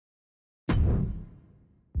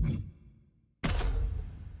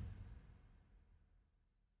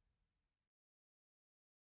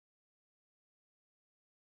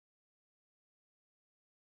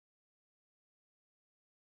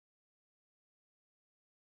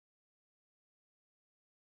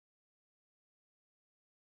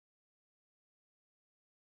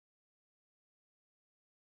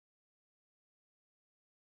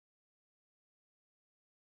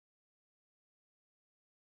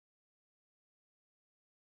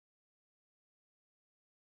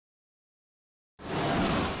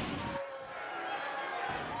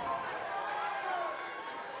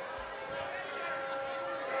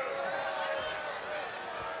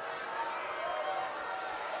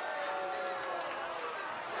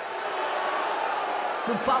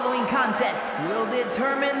The following contest will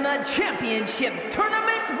determine the championship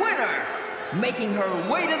tournament winner. Making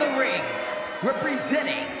her way to the ring,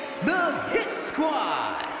 representing the Hit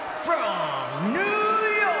Squad from New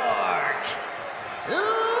York,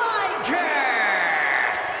 Liker.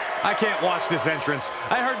 I can't watch this entrance.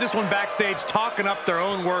 I heard this one backstage talking up their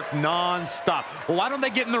own work non-stop. Well, why don't they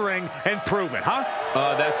get in the ring and prove it, huh?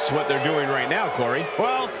 That's what they're doing right now, Corey.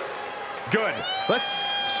 Well, good. Let's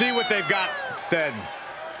see what they've got then.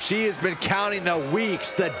 She has been counting the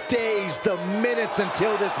weeks, the days, the minutes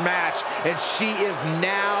until this match, and she is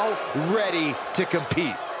now ready to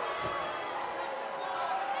compete.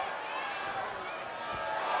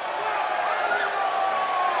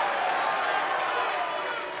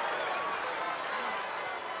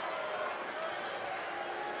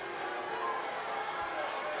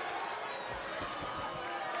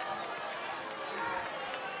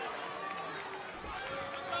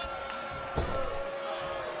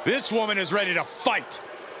 This woman is ready to fight.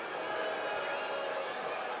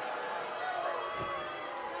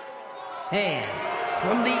 And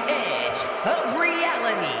from the edge of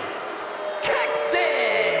reality,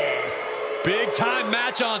 Cactus! Big time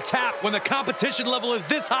match on tap. When the competition level is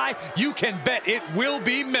this high, you can bet it will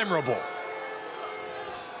be memorable.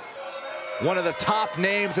 One of the top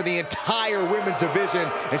names in the entire women's division,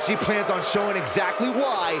 and she plans on showing exactly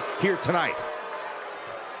why here tonight.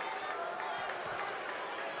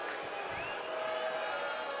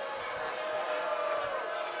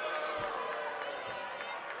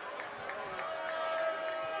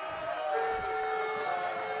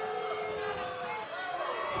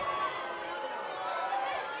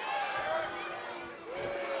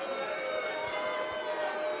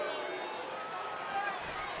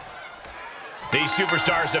 These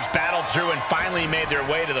superstars have battled through and finally made their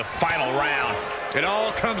way to the final round. It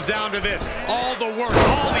all comes down to this. All the work,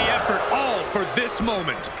 all the effort, all for this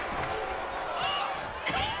moment.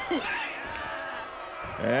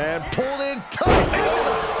 And pulled in tight into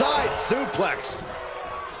the side suplex.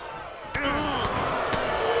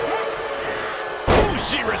 Ooh,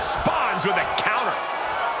 she responds with a counter.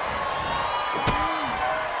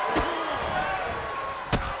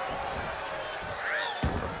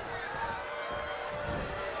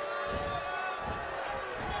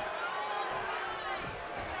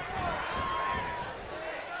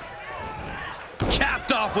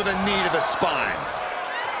 Capped off with a knee to the spine.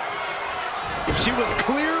 She was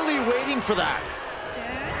clearly waiting for that.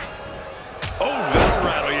 Oh, that'll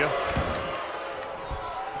rattle you.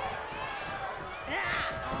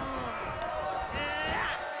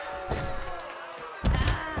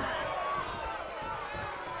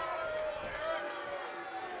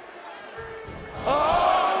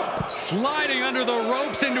 Oh! Sliding under the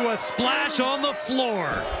ropes into a splash on the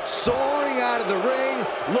floor. Soaring out of the ring,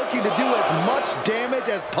 looking to do as much damage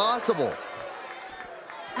as possible.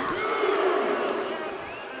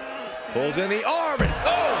 Pulls in the arm and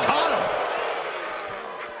caught him.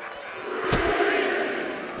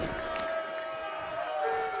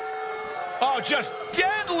 Oh, just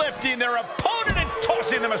deadlifting their opponent and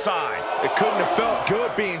tossing them aside. It couldn't have felt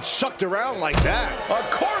good being chucked around like that. A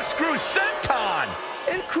corkscrew senton.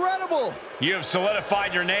 Incredible. You have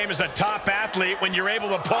solidified your name as a top athlete when you're able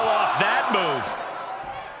to pull off that move.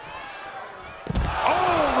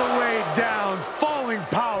 All the way down, falling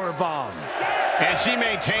powerbomb. And she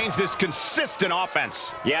maintains this consistent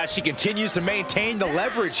offense. Yeah, she continues to maintain the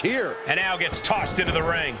leverage here. And now gets tossed into the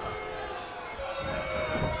ring.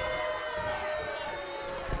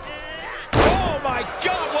 Oh my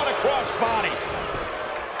God, what a crossbody.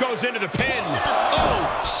 Goes into the pin.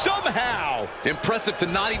 Oh, somehow. Impressive to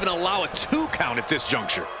not even allow a 2 count at this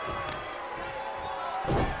juncture.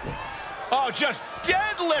 Oh, just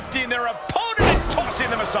deadlifting their opponent and tossing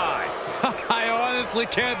them aside. I honestly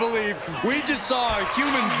can't believe we just saw a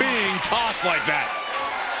human being tossed like that.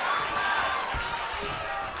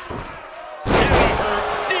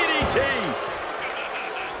 DDT.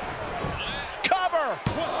 Cover.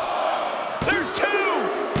 There's 2.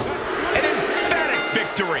 An emphatic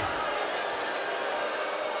victory.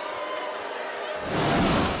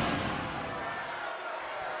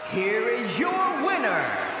 Here is your winner,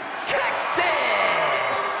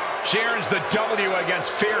 Cactus! She earns the W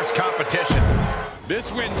against fierce competition.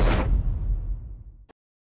 This win